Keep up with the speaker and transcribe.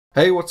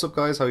Hey, what's up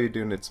guys, how you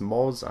doing? It's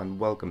Moz and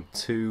welcome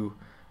to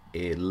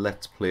a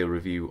Let's Play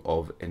review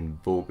of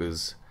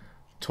Invokers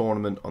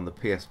tournament on the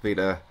PS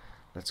Vita.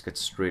 Let's get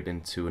straight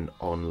into an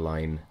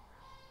online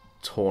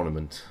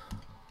tournament.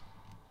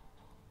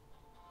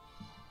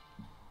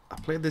 I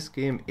played this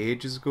game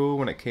ages ago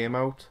when it came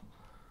out,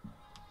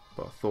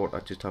 but I thought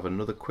I'd just have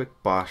another quick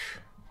bash.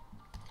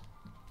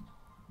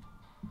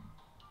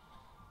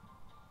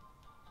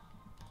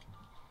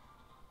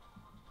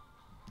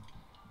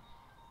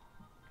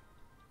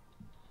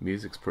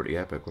 Music's pretty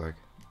epic, like.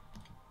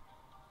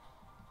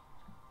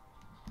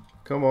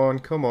 Come on,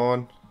 come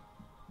on.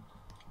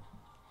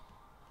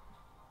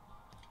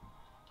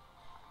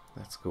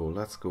 Let's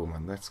go,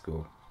 man, let's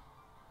go.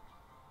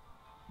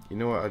 You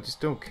know what, I just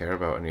don't care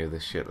about any of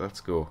this shit,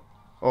 let's go.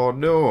 Oh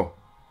no!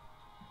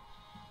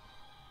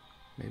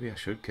 Maybe I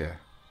should care.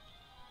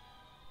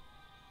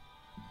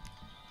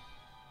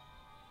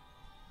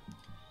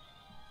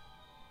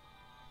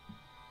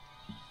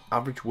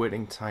 Average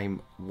waiting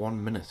time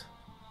 1 minute.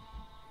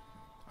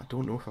 I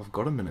don't know if I've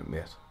got a minute,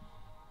 mate.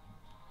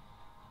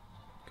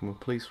 Can we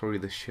please hurry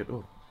this shit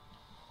up?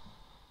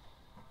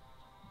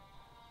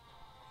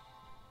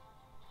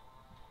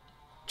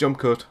 Jump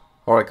cut.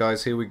 Alright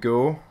guys, here we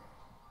go.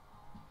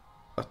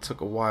 That took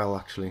a while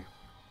actually.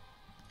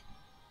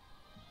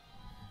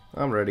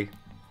 I'm ready.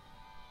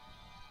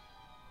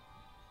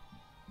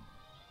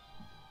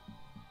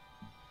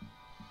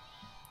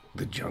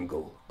 The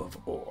jungle of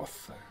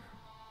Orth.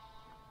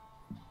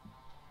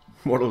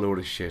 What a load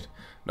of shit.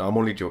 No, I'm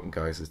only joking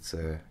guys, it's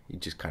you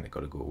just kinda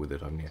gotta go with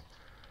it, haven't you?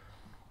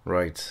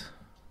 Right.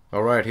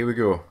 Alright, here we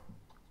go.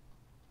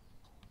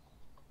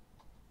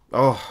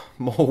 Oh,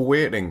 more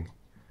waiting.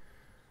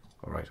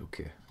 Alright,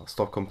 okay. I'll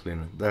stop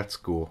complaining. Let's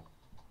go.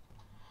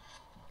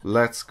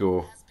 Let's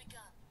go.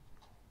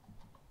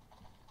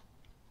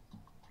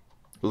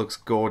 Looks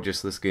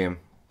gorgeous, this game.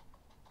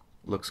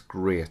 Looks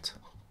great.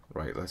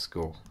 Right, let's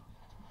go.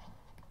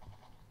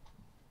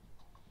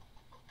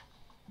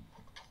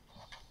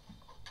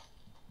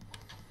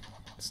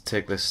 Let's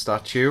take this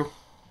statue.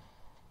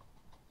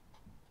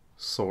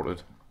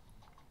 Sorted.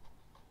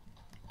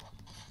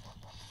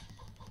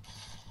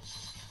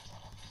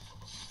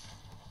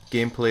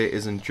 Gameplay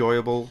is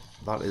enjoyable.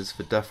 That is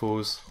for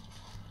defos.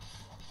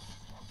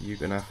 You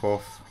can F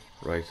off.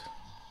 Right.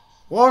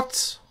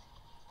 What?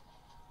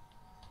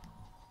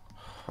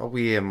 Are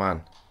we here,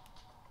 man?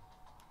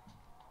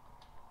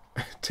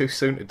 Too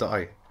soon to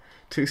die.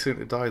 Too soon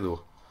to die,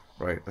 though.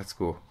 Right, let's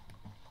go.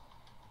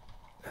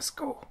 Let's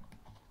go.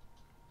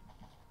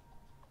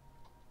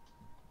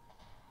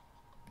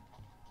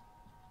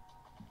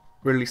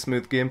 Really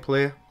smooth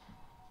gameplay.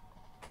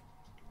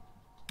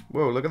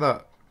 Whoa, look at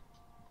that.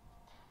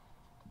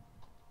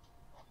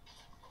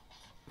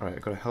 Right,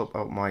 I've got to help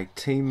out my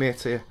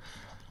teammates here.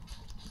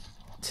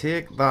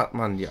 Take that,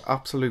 man, you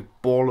absolute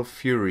ball of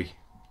fury.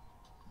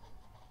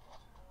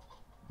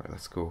 Right,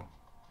 let's go.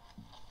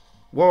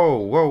 Whoa,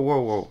 whoa,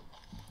 whoa, whoa.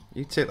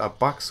 You take that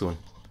back, son.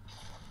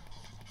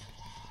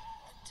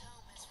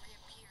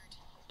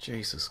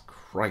 Jesus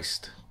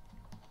Christ.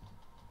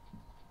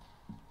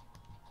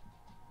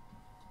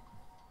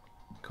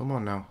 Come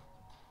on now.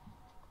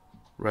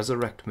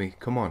 Resurrect me,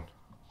 come on.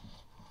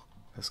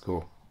 Let's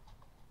go.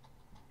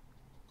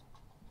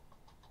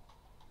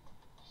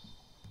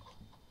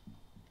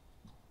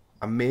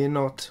 I may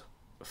not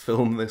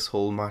film this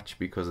whole match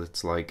because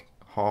it's like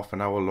half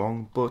an hour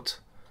long, but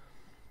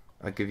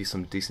I'll give you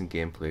some decent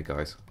gameplay,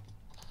 guys.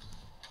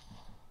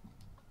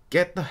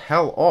 Get the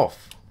hell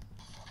off!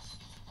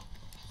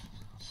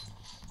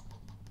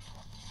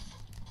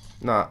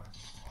 Nah.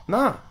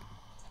 Nah!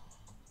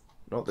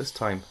 Not this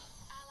time.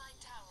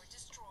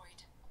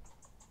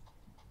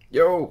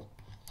 Yo!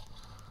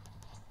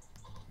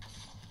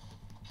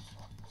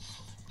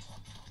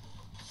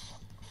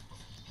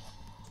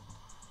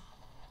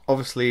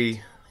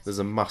 Obviously, there's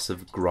a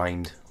massive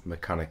grind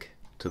mechanic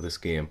to this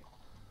game.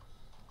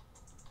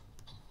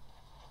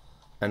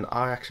 And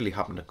I actually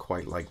happen to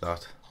quite like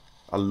that.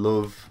 I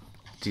love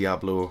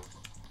Diablo.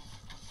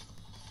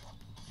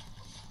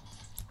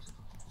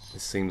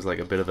 It seems like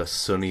a bit of a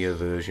sunnier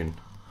version.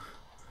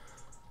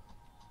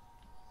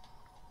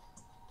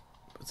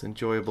 But it's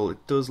enjoyable.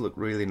 It does look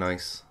really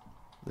nice.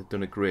 They've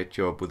done a great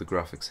job with the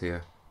graphics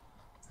here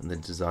and the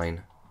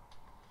design.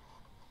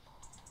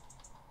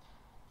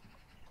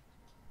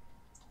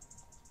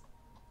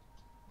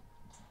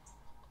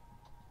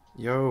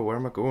 Yo, where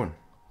am I going?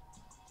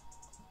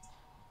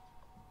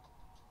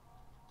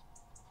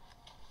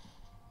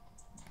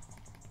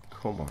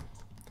 Come on.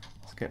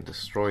 It's getting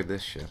destroyed,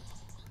 this shit.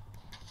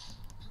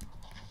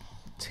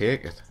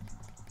 Take it.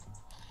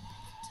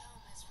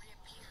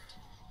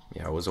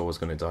 Yeah, I was always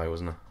going to die,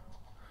 wasn't I?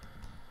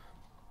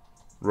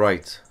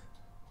 Right.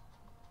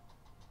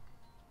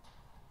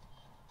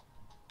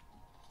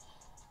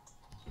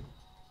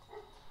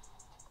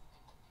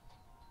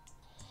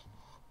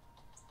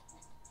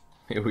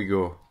 Here we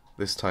go.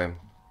 This time.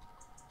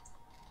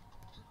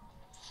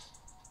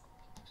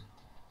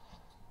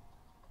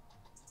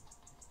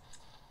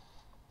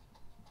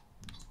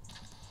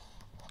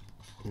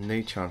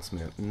 Knee chance,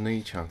 mate.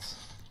 Knee chance.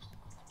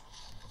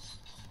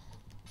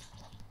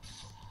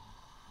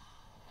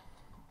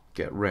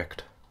 Get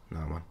wrecked.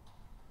 Nah, man.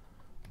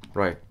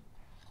 Right.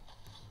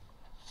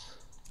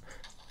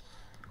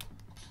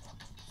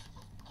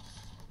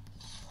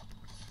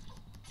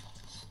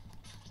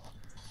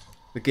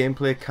 The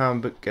gameplay can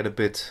get a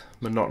bit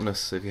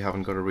monotonous if you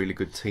haven't got a really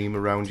good team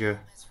around you.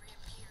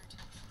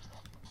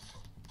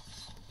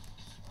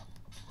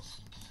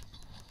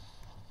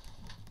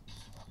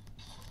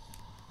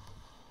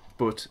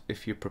 But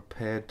if you're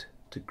prepared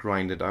to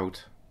grind it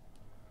out,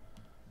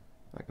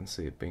 I can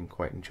see it being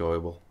quite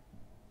enjoyable.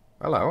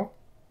 Hello?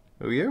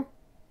 Who are you?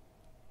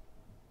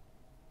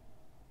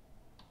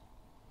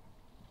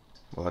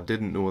 Well, I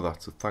didn't know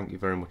that, so thank you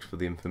very much for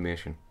the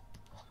information.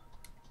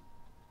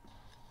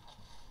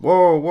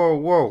 Whoa, whoa,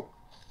 whoa!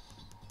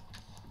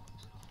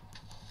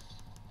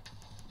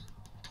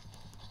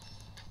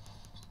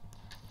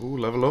 Ooh,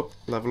 level up,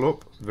 level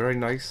up. Very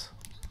nice.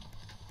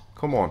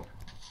 Come on.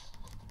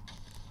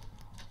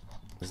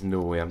 There's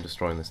no way I'm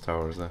destroying this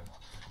tower, is there?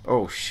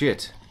 Oh,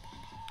 shit!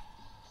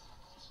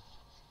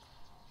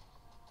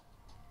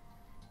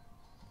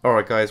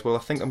 Alright guys, well I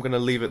think I'm going to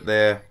leave it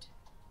there.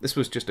 This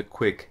was just a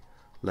quick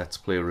Let's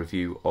Play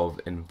review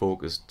of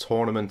Invokers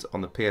Tournament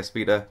on the PS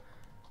Vita.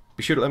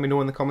 Be sure to let me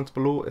know in the comments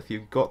below if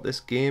you've got this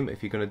game,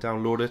 if you're going to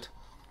download it.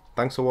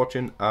 Thanks for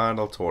watching, and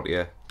I'll talk to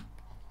you.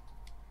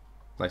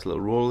 Nice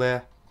little roll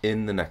there,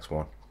 in the next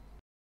one.